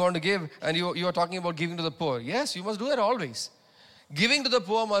 you want to give, and you are talking about giving to the poor. Yes, you must do that always. Giving to the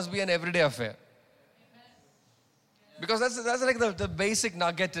poor must be an everyday affair. Because that's like the basic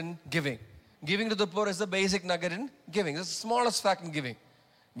nugget in giving. Giving to the poor is the basic nugget in giving. It's the smallest fact in giving.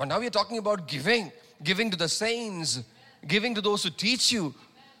 But now we are talking about giving to the saints, giving to those who teach you.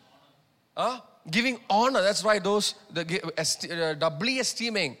 Giving honor. That's right. Doubly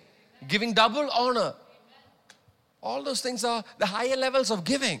esteeming. Giving double honor. All those things are the higher levels of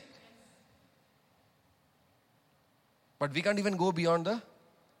giving. But we can't even go beyond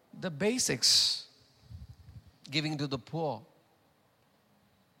the basics. Giving to the poor.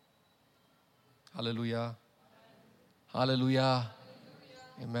 Hallelujah. Hallelujah.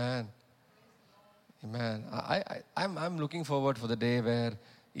 Amen. Amen. I'm looking forward for the day where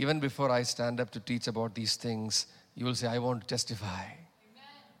even before I stand up to teach about these things, you will say, I want to testify.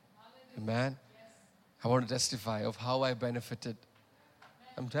 Amen. I want to testify of how I benefited.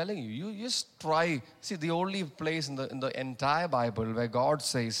 I'm telling you, you just try. See, the only place in the entire Bible where God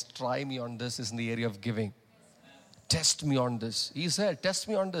says, try me on this is in the area of giving. Test me on this. He said, test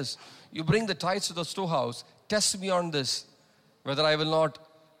me on this. You bring the tithes to the storehouse, test me on this. Whether I will not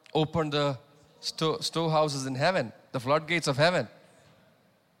open the storehouses in heaven, the floodgates of heaven.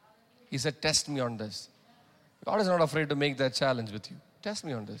 He said, test me on this. God is not afraid to make that challenge with you. Test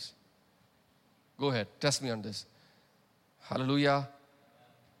me on this. Go ahead, test me on this. Hallelujah.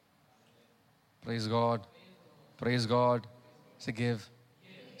 Praise God. Praise God. Say, give.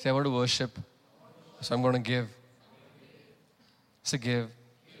 Say, I want to worship. So I'm going to give. Say, give.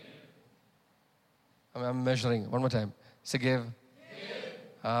 I'm measuring. One more time. Say, give.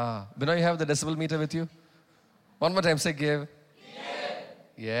 Binoy, you have the decibel meter with you? One more time. Say, give.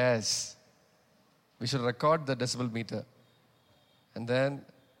 Yes. We should record the decibel meter. And then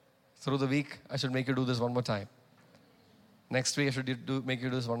through the week, I should make you do this one more time. Next week, I should make you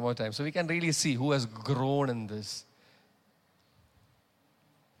do this one more time. So we can really see who has grown in this.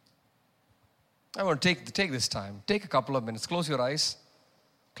 I want to take this time. Take a couple of minutes. Close your eyes.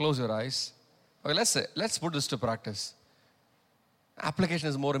 Close your eyes. Okay, let's put this to practice. Application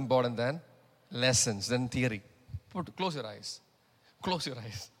is more important than lessons, than theory. Close your eyes. Close your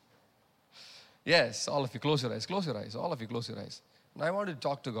eyes. Yes, all of you, close your eyes. Close your eyes. All of you, close your eyes. Now I want you to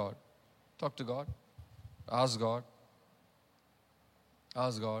talk to God. Talk to God. Ask God.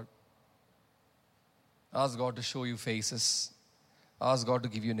 Ask God. Ask God to show you faces. Ask God to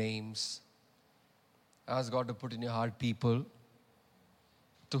give you names. Ask God to put in your heart people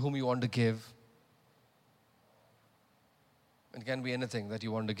to whom you want to give. It can be anything that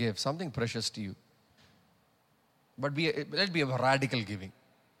you want to give, something precious to you. But let it be a radical giving.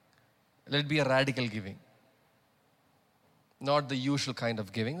 Let it be a radical giving. Not the usual kind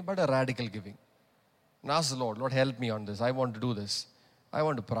of giving, but a radical giving. And ask the Lord, Lord, help me on this. I want to do this. I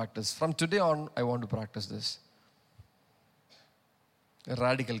want to practice. From today on, I want to practice this. A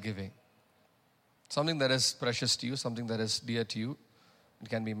radical giving. Something that is precious to you, something that is dear to you. It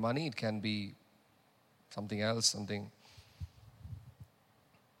can be money, it can be something else, something.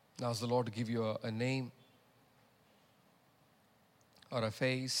 Ask the Lord to give you a name, or a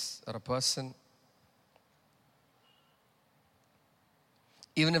face, or a person.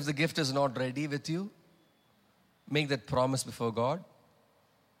 Even if the gift is not ready with you, make that promise before God,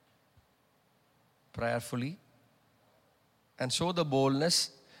 prayerfully, and show the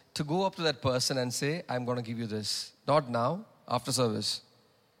boldness to go up to that person and say, I'm going to give you this. Not now, after service.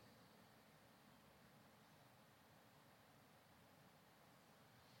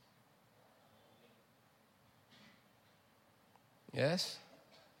 Yes?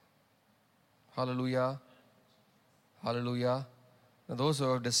 Hallelujah. Hallelujah. Now those who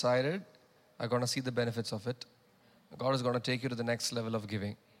have decided are going to see the benefits of it. God is going to take you to the next level of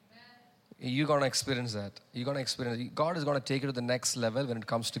giving. You're going to experience that. You're going to experience it. God is going to take you to the next level when it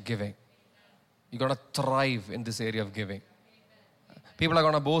comes to giving. You're going to thrive in this area of giving. People are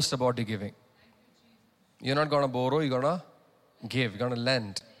going to boast about your giving. You're not going to borrow, you're going to give. You're going to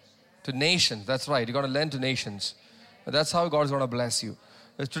lend to nations. That's right. You're going to lend to nations. That's how God is going to bless you.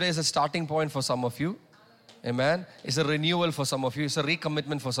 Today is a starting point for some of you. Amen. It's a renewal for some of you. It's a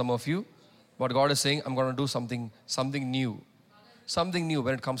recommitment for some of you. But God is saying, I'm going to do something new. Something new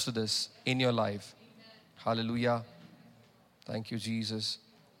when it comes to this in your life. Hallelujah. Thank you, Jesus.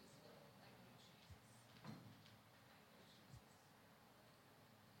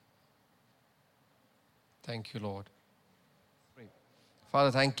 Thank you, Lord.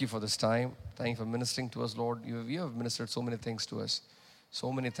 Father, thank you for this time. Thank you for ministering to us, Lord. You have ministered so many things to us.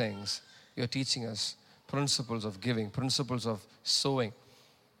 So many things. You're teaching us principles of giving, principles of sowing.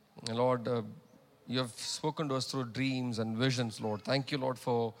 And Lord, you have spoken to us through dreams and visions, Lord. Thank you, Lord,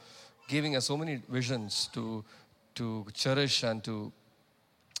 for giving us so many visions to cherish and to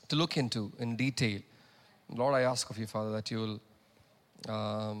look into in detail. Lord, I ask of you, Father, that you'll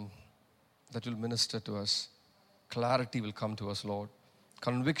minister to us. Clarity will come to us, Lord.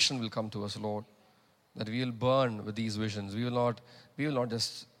 Conviction will come to us, Lord. That we will burn with these visions. We will not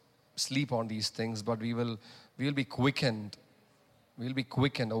just sleep on these things, but we will be quickened. We'll be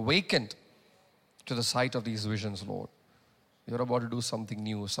quickened, awakened to the sight of these visions, Lord. You're about to do something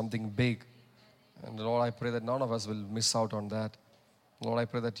new, something big. And Lord, I pray that none of us will miss out on that. Lord, I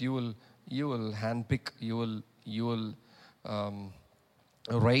pray that you will handpick, you will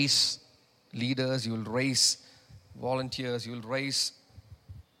raise leaders, you will raise volunteers, you will raise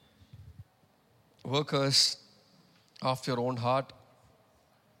workers after your own heart,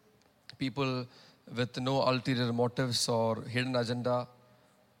 people with no ulterior motives or hidden agenda,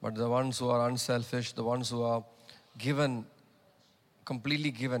 but the ones who are unselfish, the ones who are given, completely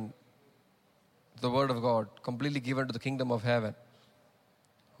given the Word of God, completely given to the kingdom of heaven,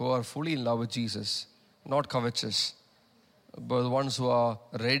 who are fully in love with Jesus, not covetous, but the ones who are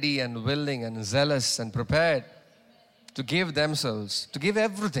ready and willing and zealous and prepared to give themselves, to give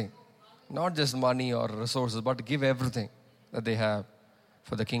everything, not just money or resources, but to give everything that they have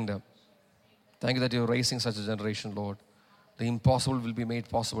for the kingdom. Thank you that you're raising such a generation, Lord. The impossible will be made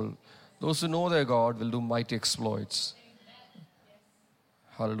possible. Those who know their God will do mighty exploits.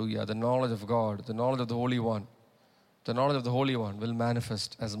 Hallelujah. The knowledge of God, the knowledge of the Holy One, the knowledge of the Holy One will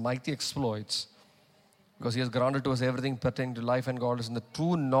manifest as mighty exploits, because He has granted to us everything pertaining to life and godliness in the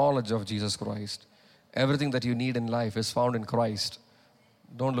true knowledge of Jesus Christ. Everything that you need in life is found in Christ.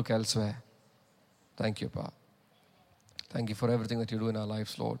 Don't look elsewhere. Thank you, Pa. Thank you for everything that you do in our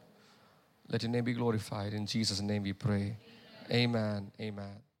lives, Lord. Let your name be glorified. In Jesus' name we pray. Amen.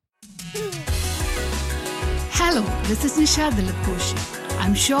 Amen. Hello, this is Nisha Dilip Koshi.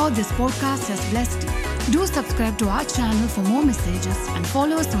 I'm sure this podcast has blessed you. Do subscribe to our channel for more messages and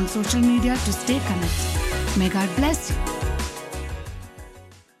follow us on social media to stay connected. May God bless you.